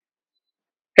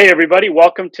Hey, everybody,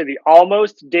 welcome to the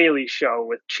Almost Daily Show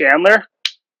with Chandler.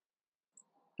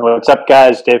 What's up,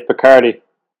 guys? Dave Picardi.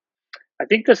 I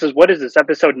think this is, what is this,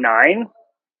 episode 9?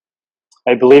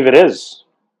 I believe it is.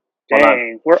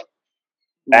 Dang, we're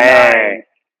Bang.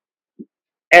 9.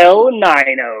 El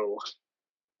Nino.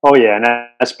 Oh, yeah, in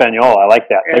Espanol. I like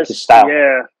that. I like your style.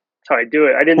 Yeah, that's how I do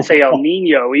it. I didn't say El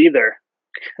Nino either.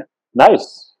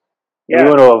 Nice. Yeah. We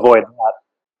want to avoid that.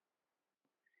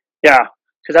 Yeah,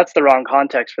 because that's the wrong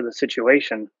context for the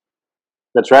situation.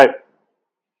 That's right.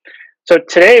 So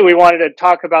today we wanted to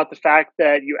talk about the fact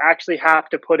that you actually have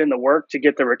to put in the work to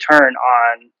get the return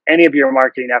on any of your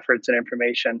marketing efforts and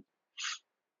information.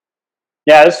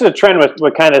 Yeah, this is a trend we're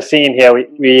kind of seeing here.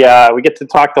 We get to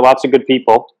talk to lots of good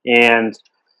people, and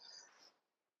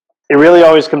it really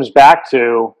always comes back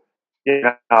to,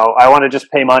 I want to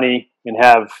just pay money and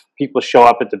have people show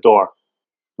up at the door,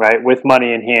 right, with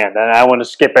money in hand, and I want to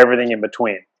skip everything in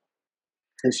between.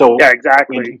 And so, yeah,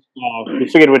 exactly. We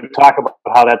figured we'd talk about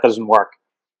how that doesn't work.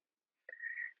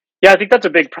 Yeah, I think that's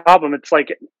a big problem.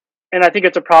 And I think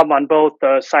it's a problem on both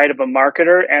the side of a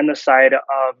marketer and the side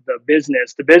of the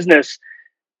business. The business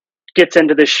gets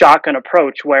into this shotgun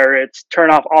approach where it's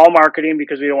turn off all marketing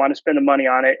because we don't want to spend the money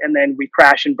on it, and then we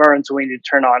crash and burn, so we need to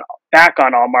turn back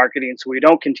on all marketing so we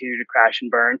don't continue to crash and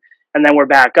burn, and then we're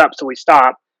back up, so we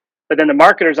stop. But then the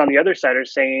marketers on the other side are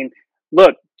saying,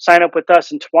 look, sign up with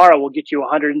us and tomorrow we'll get you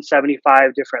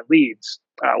 175 different leads.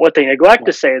 What they neglect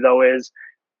to say, though, is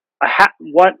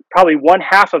probably one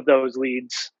half of those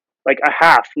leads, like a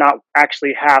half, not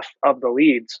actually half of the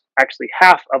leads, actually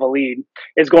half of a lead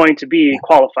is going to be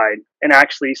qualified and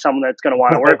actually someone that's going to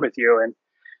want to work with you. And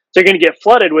so you're going to get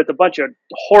flooded with a bunch of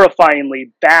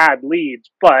horrifyingly bad leads,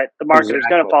 but the marketer is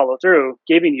going to follow through,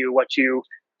 giving you what you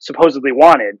supposedly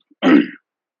wanted.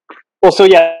 Well, so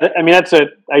yeah, I mean, that's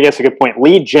I guess a good point.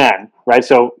 Lead gen, right?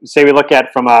 So say we look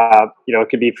at from it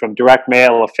could be from direct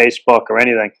mail or Facebook or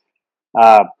anything.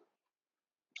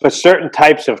 For certain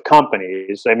types of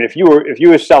companies, I mean, if you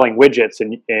were selling widgets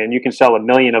and you can sell 1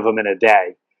 million of them in a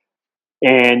day,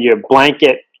 and you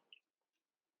blanket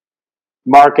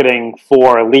marketing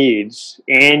for leads,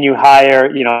 and you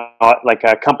hire, like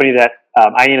a company that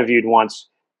I interviewed once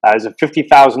as a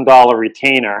 $50,000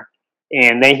 retainer,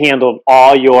 and they handled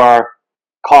all your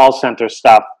call center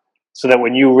stuff, so that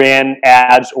when you ran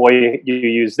ads or you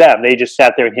used them, they just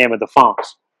sat there and hammered the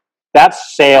phones.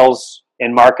 That's sales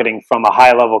and marketing from a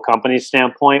high-level company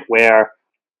standpoint, where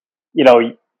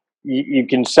you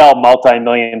can sell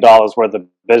multi-million dollars worth of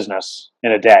business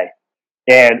in a day.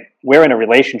 And we're in a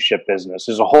relationship business.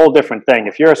 It's a whole different thing.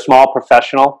 If you're a small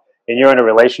professional and you're in a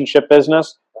relationship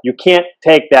business, you can't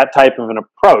take that type of an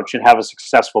approach and have a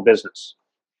successful business.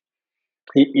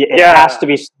 It has to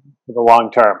be for the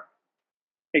long term.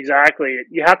 Exactly.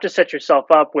 You have to set yourself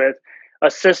up with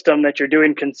a system that you're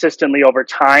doing consistently over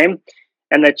time,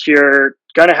 and that you're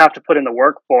going to have to put in the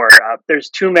work for. There's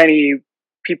too many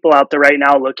people out there right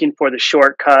now looking for the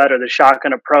shortcut or the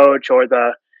shotgun approach or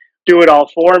the do it all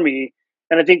for me.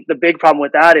 And I think the big problem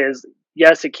with that is,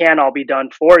 yes, it can all be done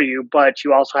for you, but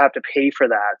you also have to pay for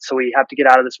that. So we have to get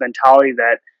out of this mentality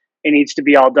that it needs to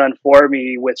be all done for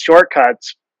me with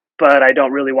shortcuts, but I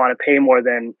don't really want to pay more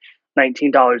than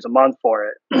 $19 a month for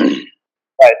it.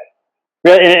 Right.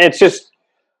 It's just,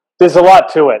 there's a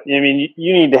lot to it. I mean,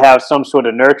 you need to have some sort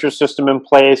of nurture system in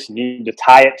place. You need to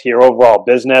tie it to your overall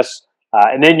business.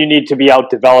 And then you need to be out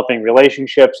developing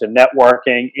relationships and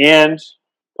networking and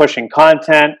pushing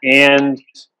content and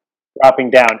dropping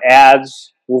down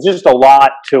ads. There's just a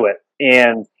lot to it.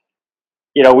 And,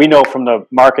 we know from the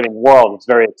marketing world, it's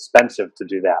very expensive to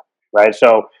do that, right?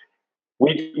 So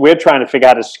we're trying to figure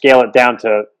out how to scale it down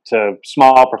to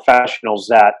small professionals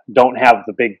that don't have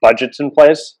the big budgets in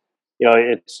place.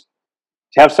 It's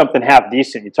to have something half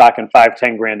decent, you're talking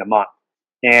 $5-10 grand a month.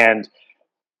 And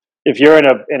if you're in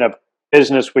a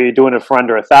business where you're doing it for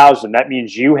under 1,000, that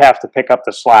means you have to pick up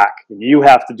the slack and you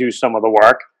have to do some of the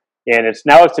work. And it's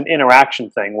an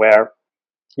interaction thing where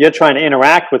you're trying to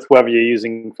interact with whoever you're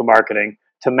using for marketing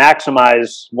to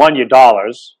maximize, one, your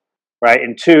dollars, right,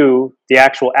 and two, the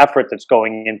actual effort that's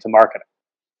going into marketing.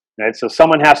 Right? So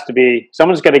someone's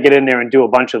got to get in there and do a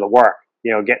bunch of the work,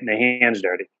 getting their hands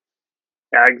dirty.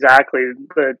 Yeah, exactly.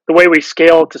 The way we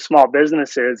scale to small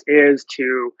businesses is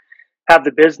to have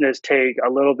the business take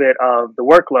a little bit of the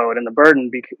workload and the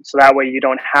burden, so that way you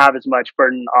don't have as much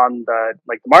burden on the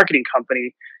marketing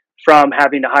company from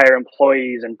having to hire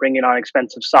employees and bringing on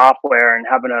expensive software and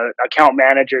having an account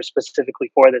manager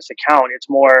specifically for this account. It's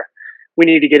more, we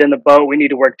need to get in the boat, we need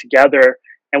to work together,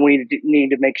 and we need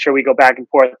to make sure we go back and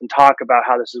forth and talk about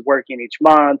how this is working each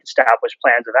month, establish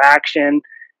plans of action.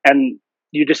 And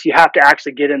you have to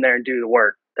actually get in there and do the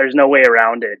work. There's no way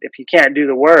around it. If you can't do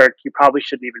the work, you probably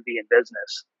shouldn't even be in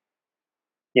business.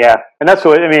 Yeah, and that's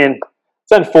what I mean.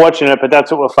 It's unfortunate, but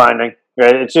that's what we're finding.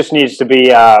 Right? It just needs to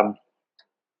be,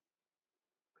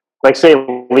 like say,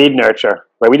 lead nurture.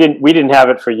 Right? We didn't have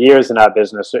it for years in our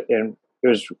business, and it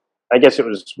was, I guess it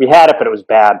was, we had it, but it was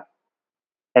bad.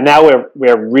 And now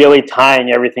we're really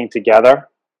tying everything together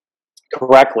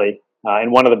correctly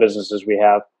in one of the businesses we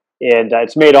have, and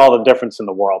it's made all the difference in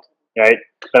the world. Right?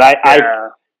 But I Yeah.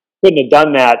 couldn't have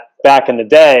done that back in the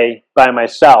day by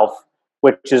myself,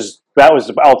 which is that was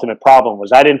the ultimate problem.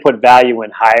 Was I didn't put value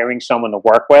in hiring someone to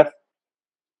work with.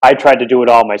 I tried to do it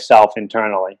all myself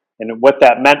internally, and what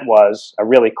that meant was a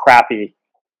really crappy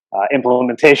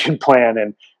implementation plan,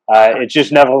 and it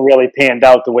just never really panned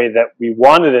out the way that we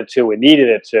wanted it to and needed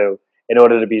it to in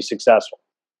order to be successful.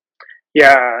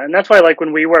 Yeah, and that's why, like,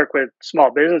 when we work with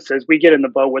small businesses, we get in the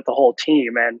boat with the whole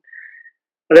team, and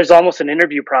there's almost an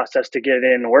interview process to get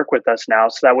in and work with us now.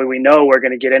 So that way we know we're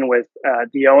going to get in with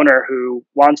the owner who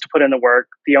wants to put in the work,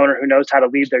 the owner who knows how to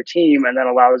lead their team, and then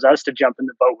allows us to jump in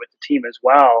the boat with the team as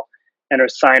well and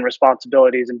assign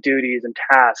responsibilities and duties and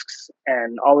tasks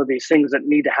and all of these things that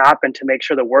need to happen to make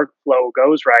sure the workflow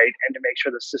goes right and to make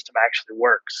sure the system actually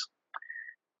works.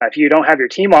 If you don't have your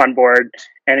team on board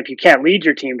and if you can't lead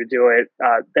your team to do it,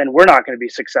 then we're not going to be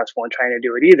successful in trying to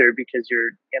do it either because you're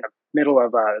in the middle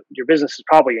of your business is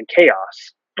probably in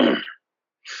chaos.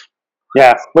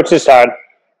 Yeah, which is hard.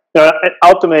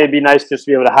 Ultimately, it'd be nice just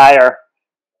to be able to hire,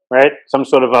 right, some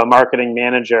sort of a marketing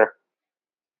manager,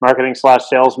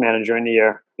 marketing/sales manager into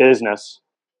your business,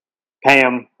 pay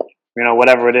them,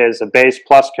 whatever it is, a base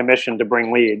plus commission to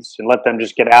bring leads, and let them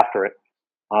just get after it.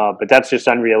 But that's just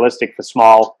unrealistic for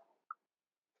small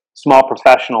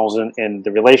professionals in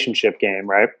the relationship game,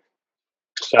 right?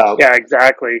 So Yeah,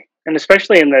 exactly. And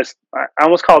especially in this, I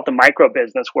almost call it the micro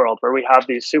business world, where we have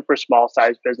these super small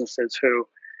size businesses who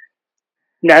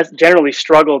generally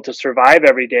struggle to survive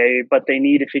every day, but they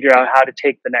need to figure out how to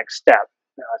take the next step.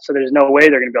 So there's no way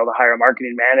they're going to be able to hire a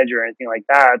marketing manager or anything like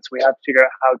that. So we have to figure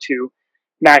out how to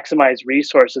maximize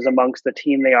resources amongst the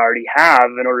team they already have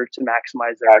in order to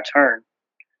maximize their return.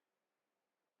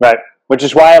 right, which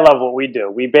is why I love what we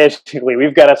do. We've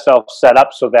got ourselves set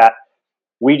up so that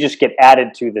we just get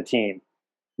added to the team,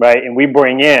 right? And we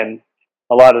bring in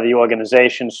a lot of the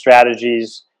organization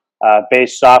strategies,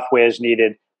 based softwares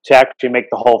needed to actually make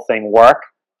the whole thing work,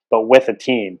 but with a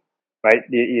team, right?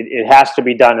 It has to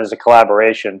be done as a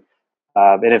collaboration.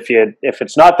 And if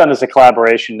it's not done as a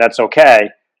collaboration, that's okay.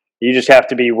 You just have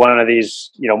to be one of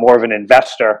these, more of an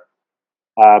investor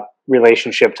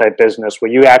relationship type business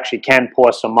where you actually can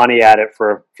pour some money at it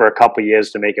for a couple of years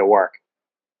to make it work.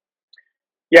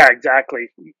 Yeah, exactly.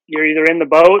 You're either in the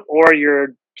boat or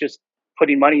you're just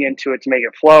putting money into it to make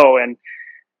it flow. And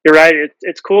you're right.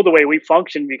 It's cool the way we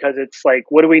function because it's like,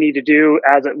 what do we need to do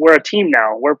we're a team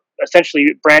now. We're essentially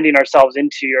branding ourselves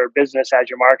into your business as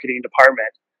your marketing department,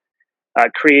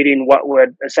 creating what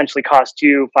would essentially cost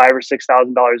you $5,000 or $6,000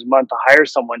 a month to hire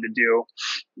someone to do.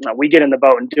 We get in the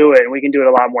boat and do it, and we can do it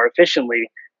a lot more efficiently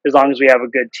as long as we have a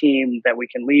good team that we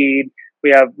can lead.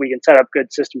 We can set up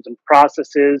good systems and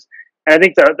processes. And I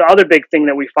think the other big thing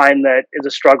that we find that is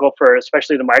a struggle for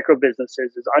especially the micro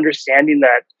businesses is understanding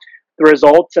that the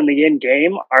results in the end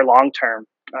game are long term.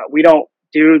 We don't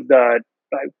do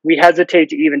we hesitate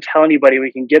to even tell anybody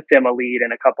we can get them a lead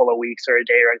in a couple of weeks or a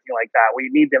day or anything like that. We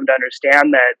need them to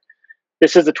understand that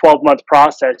this is a 12-month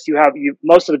process.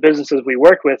 Most of the businesses we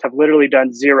work with have literally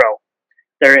done zero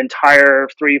their entire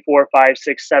 3, 4, 5,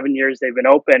 6, 7 years they've been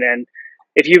open. And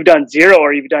if you've done zero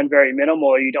or you've done very minimal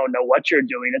or you don't know what you're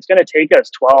doing, it's going to take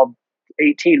us 12,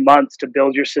 18 months to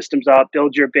build your systems up,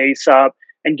 build your base up,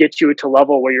 and get you to a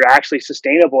level where you're actually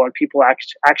sustainable and people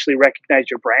actually recognize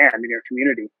your brand in your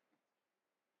community.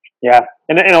 Yeah,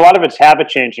 and a lot of it's habit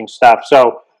changing stuff.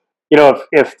 So,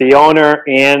 if the owner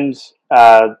and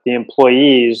the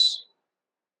employees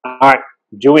aren't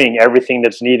doing everything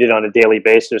that's needed on a daily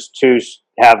basis to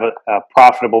have a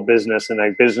profitable business and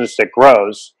a business that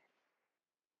grows,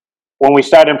 when we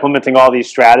start implementing all these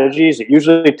strategies, it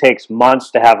usually takes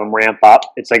months to have them ramp up.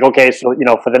 It's like, okay, so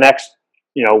for the next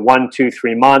 1, 2,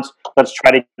 3 months, let's try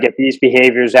to get these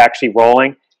behaviors actually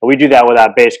rolling. And we do that with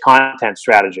our base content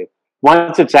strategy.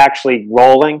 Once it's actually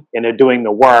rolling and they're doing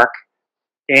the work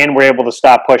and we're able to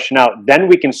stop pushing out, then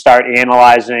we can start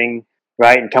analyzing,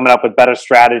 right, and coming up with better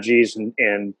strategies and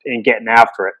getting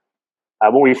after it.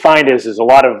 What we find is a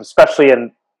lot of, especially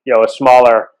in a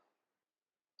smaller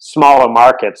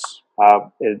markets,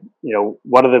 one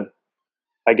of the,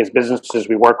 I guess, businesses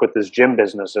we work with is gym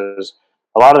businesses.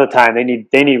 a lot of the time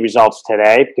they need results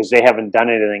today because they haven't done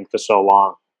anything for so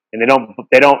long, and they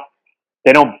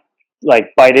don't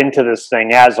like bite into this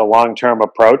thing as a long-term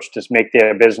approach to make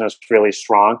their business really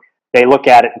strong. They look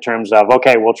at it in terms of,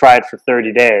 okay, we'll try it for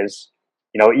 30 days,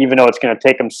 even though it's going to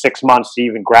take them 6 months to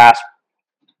even grasp,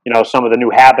 some of the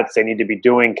new habits they need to be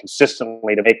doing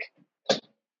consistently to make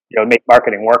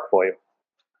marketing work for you.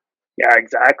 Yeah,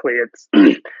 exactly. It's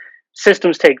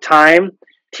systems take time.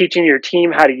 Teaching your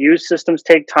team how to use systems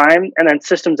take time, and then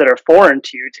systems that are foreign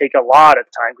to you take a lot of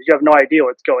time because you have no idea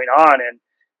what's going on. And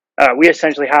we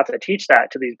essentially have to teach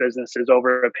that to these businesses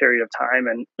over a period of time,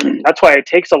 and that's why it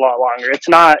takes a lot longer.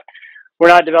 We're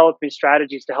not developing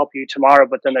strategies to help you tomorrow,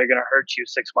 but then they're going to hurt you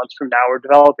 6 months from now. We're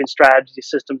developing strategies,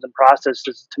 systems, and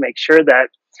processes to make sure that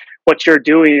what you're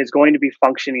doing is going to be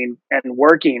functioning and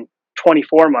working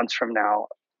 24 months from now.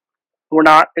 We're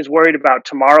not as worried about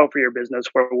tomorrow for your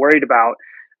business. We're worried about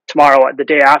tomorrow, the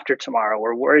day after tomorrow.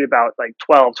 We're worried about like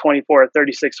 12, 24,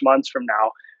 36 months from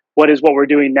now. What we're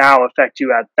doing now affect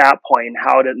you at that point?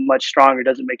 How much stronger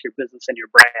does it make your business and your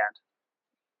brand?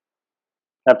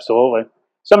 Absolutely.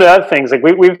 Some of the other things, like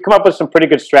we've come up with some pretty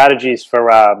good strategies for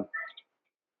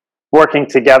working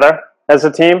together as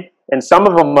a team, and some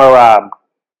of them are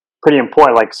pretty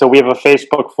important. Like, so we have a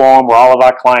Facebook forum where all of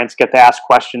our clients get to ask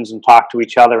questions and talk to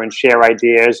each other and share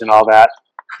ideas and all that.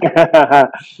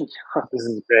 This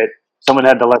is great. Someone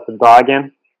had to let the dog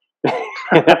in.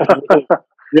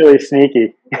 really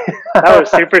sneaky. That was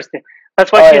super sneaky.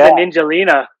 That's why she's a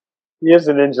Ninjalina. She is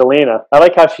a Ninjalina. I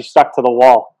like how she stuck to the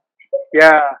wall.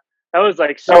 Yeah, that was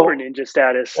like super ninja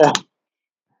status.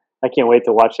 I can't wait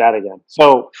to watch that again.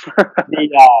 So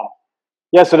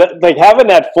so like having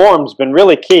that forum's been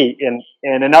really key. And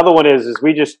another one is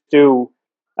we just do,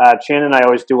 Chan and I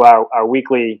always do our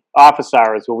weekly office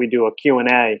hours where we do a Q&A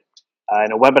in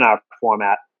a webinar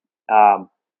format. And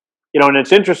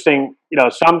it's interesting,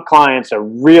 some clients are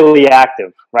really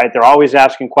active, right? They're always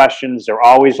asking questions. They're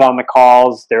always on the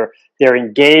calls. They're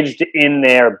engaged in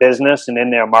their business and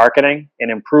in their marketing and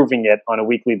improving it on a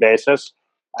weekly basis.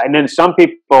 And then some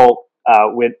people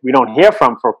we don't hear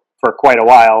from for quite a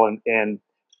while, and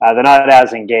they're not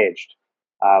as engaged.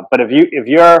 But if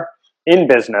you're in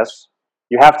business,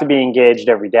 you have to be engaged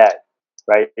every day,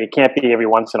 right? It can't be every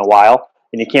once in a while,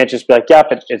 and you can't just be like,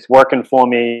 "Yep, it's working for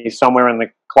me somewhere in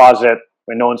the closet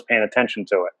when no one's paying attention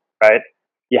to it," right?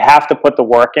 You have to put the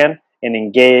work in and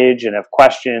engage and have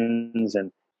questions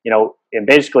and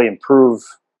basically improve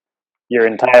your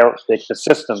entire the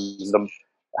systems,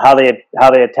 how they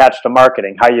attach to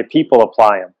marketing, how your people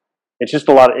apply them. It's just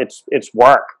it's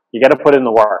work. You got to put in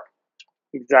the work.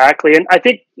 Exactly. And I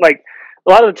think like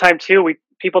a lot of the time too,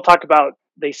 people talk about,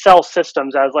 they sell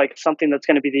systems as like something that's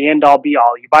going to be the end all be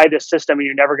all. You buy this system and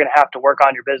you're never going to have to work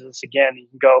on your business again. You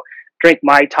can go drink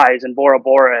Mai Tais and Bora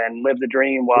Bora and live the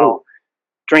dream while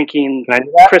drinking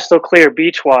crystal clear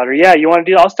beach water. Yeah, you want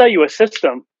to do that? I'll sell you a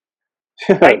system.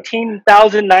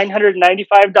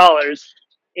 $19,995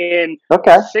 in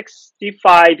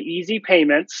 65 easy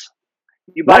payments.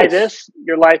 You buy this,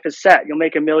 your life is set. You'll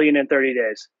make $1 million in 30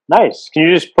 days. Nice. Can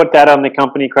you just put that on the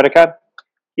company credit card?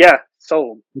 Yeah,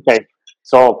 sold. Okay,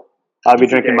 sold. I'll be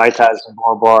drinking Mai Tais and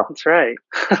Bora Bora. That's right.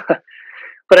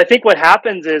 But I think what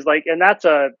happens is and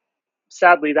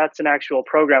sadly, that's an actual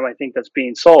program I think that's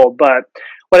being sold. But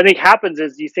what I think happens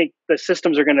is you think the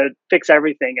systems are going to fix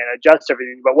everything and adjust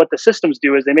everything. But what the systems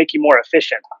do is they make you more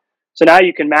efficient. So now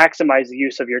you can maximize the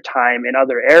use of your time in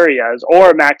other areas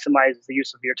or maximize the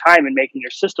use of your time in making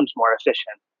your systems more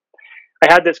efficient. I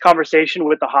had this conversation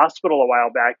with the hospital a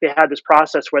while back. They had this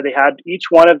process where they had each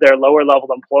one of their lower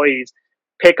level employees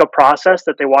pick a process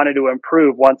that they wanted to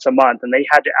improve once a month. And they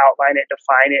had to outline it,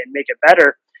 define it, and make it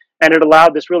better. And it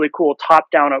allowed this really cool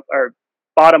top-down or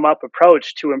bottom-up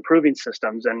approach to improving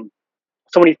systems. And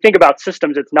so when you think about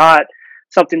systems, it's not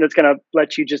something that's going to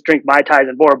let you just drink Mai Tais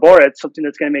and Bora Bora. It's something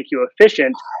that's going to make you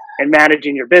efficient in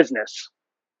managing your business.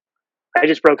 I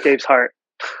just broke Dave's heart.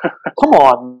 Come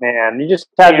on, man! You just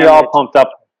had me all pumped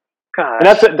up. Gosh. And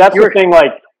that's the thing.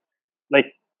 Like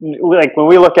when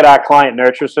we look at our client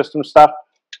nurture system stuff,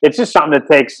 it's just something that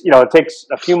takes it takes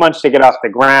a few months to get off the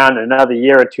ground, and another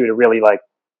year or two to really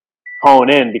hone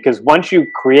in. Because once you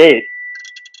create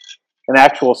an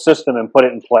actual system and put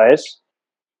it in place,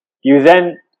 you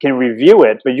then can review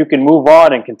it, but you can move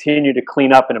on and continue to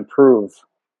clean up and improve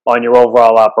on your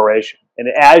overall operation. And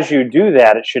as you do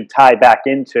that, it should tie back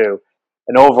into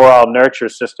an overall nurture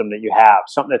system that you have,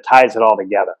 something that ties it all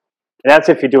together. And that's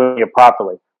if you're doing it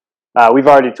properly. We've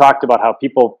already talked about how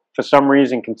people, for some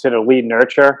reason, consider lead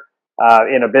nurture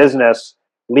in a business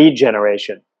lead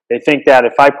generation. They think that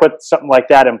if I put something like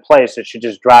that in place, it should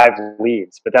just drive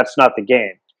leads, but that's not the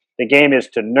game. The game is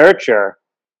to nurture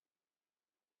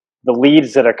the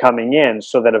leads that are coming in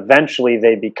so that eventually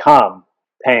they become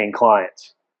paying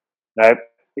clients, right?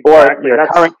 Exactly. Or your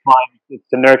current clients, is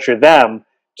to nurture them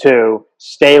to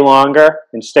stay longer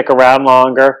and stick around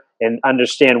longer and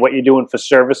understand what you're doing for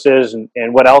services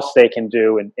and what else they can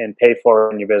do and pay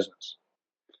for in your business.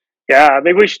 Yeah,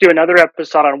 maybe we should do another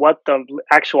episode on what the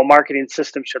actual marketing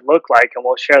system should look like, and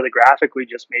we'll share the graphic we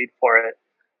just made for it.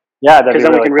 Yeah, because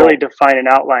then we can really define and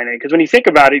outline it. Because when you think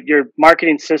about it, your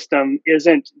marketing system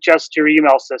isn't just your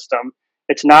email system.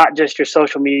 It's not just your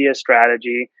social media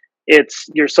strategy. It's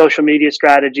your social media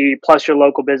strategy plus your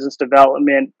local business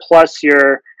development plus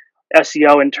your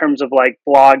SEO in terms of like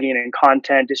blogging and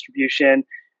content distribution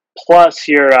plus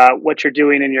your what you're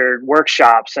doing in your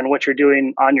workshops and what you're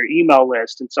doing on your email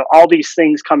list. And so all these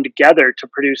things come together to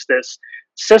produce this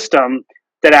system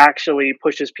that actually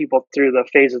pushes people through the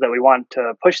phases that we want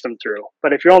to push them through.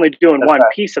 But if you're only doing one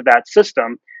piece of that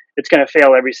system, it's going to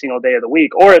fail every single day of the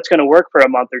week, or it's going to work for a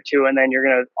month or two, and then you're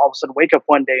going to all of a sudden wake up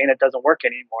one day and it doesn't work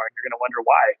anymore, and you're going to wonder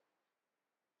why.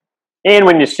 And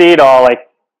when you see it all, like,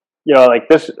 you know, like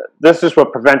this is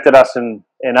what prevented us in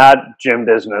our gym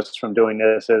business from doing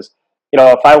this is, you know,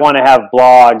 if I want to have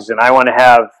blogs and I want to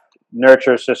have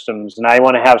nurture systems and I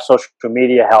want to have social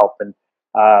media help and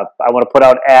I want to put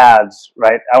out ads,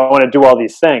 right? I want to do all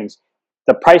these things.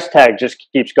 The price tag just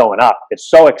keeps going up. It's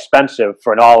so expensive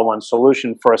for an all-in-one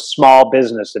solution for a small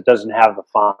business that doesn't have the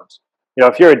funds. You know,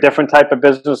 if you're a different type of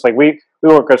business, like we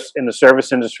work in the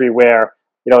service industry where,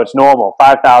 you know, it's normal,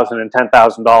 $5,000 and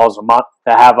 $10,000 a month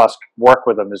to have us work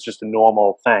with them is just a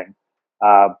normal thing.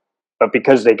 But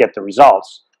because they get the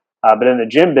results. But in the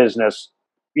gym business,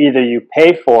 either you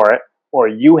pay for it or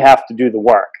you have to do the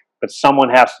work. But someone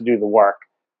has to do the work.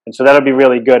 And so that'll be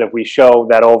really good if we show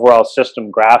that overall system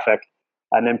graphic.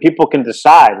 And then people can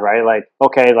decide, right? Like,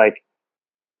 okay, like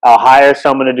I'll hire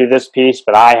someone to do this piece,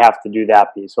 but I have to do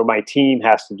that piece. Or my team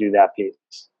has to do that piece.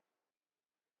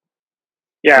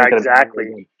 Yeah,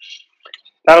 exactly.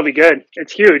 That'll be good.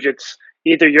 It's huge. It's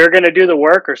either you're going to do the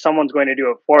work or someone's going to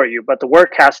do it for you. But the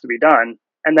work has to be done.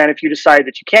 And then if you decide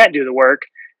that you can't do the work,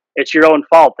 it's your own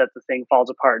fault that the thing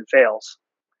falls apart and fails.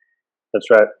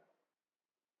 That's right.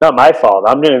 Not my fault.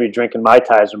 I'm going to be drinking Mai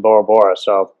Tais and Bora Bora.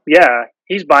 So yeah,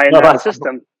 he's buying that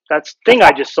system. That's the thing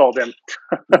I just sold him.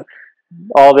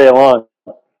 All day long.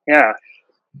 Yeah.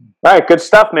 All right, good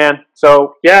stuff, man.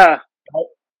 So yeah,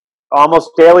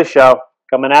 almost daily show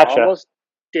coming at you. Almost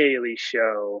daily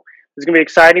show. It's going to be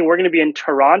exciting. We're going to be in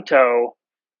Toronto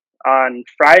on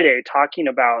Friday talking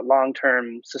about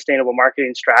long-term sustainable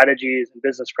marketing strategies and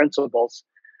business principles.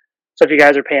 So if you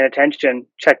guys are paying attention,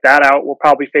 check that out. We'll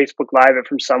probably Facebook Live it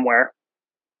from somewhere.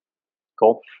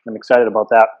 Cool. I'm excited about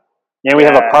that. And we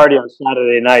have a party on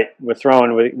Saturday night. We're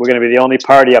going to be the only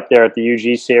party up there at the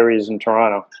UG series in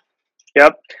Toronto.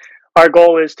 Yep. Our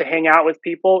goal is to hang out with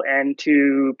people and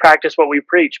to practice what we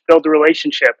preach, build a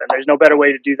relationship. And there's no better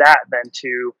way to do that than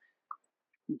to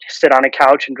sit on a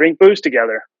couch and drink booze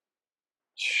together.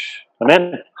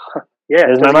 Amen. Yeah,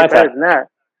 it doesn't get better than that.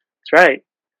 That's right.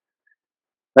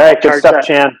 All right, good stuff,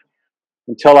 Chan.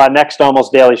 Until our next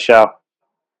Almost Daily show.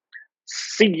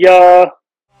 See ya.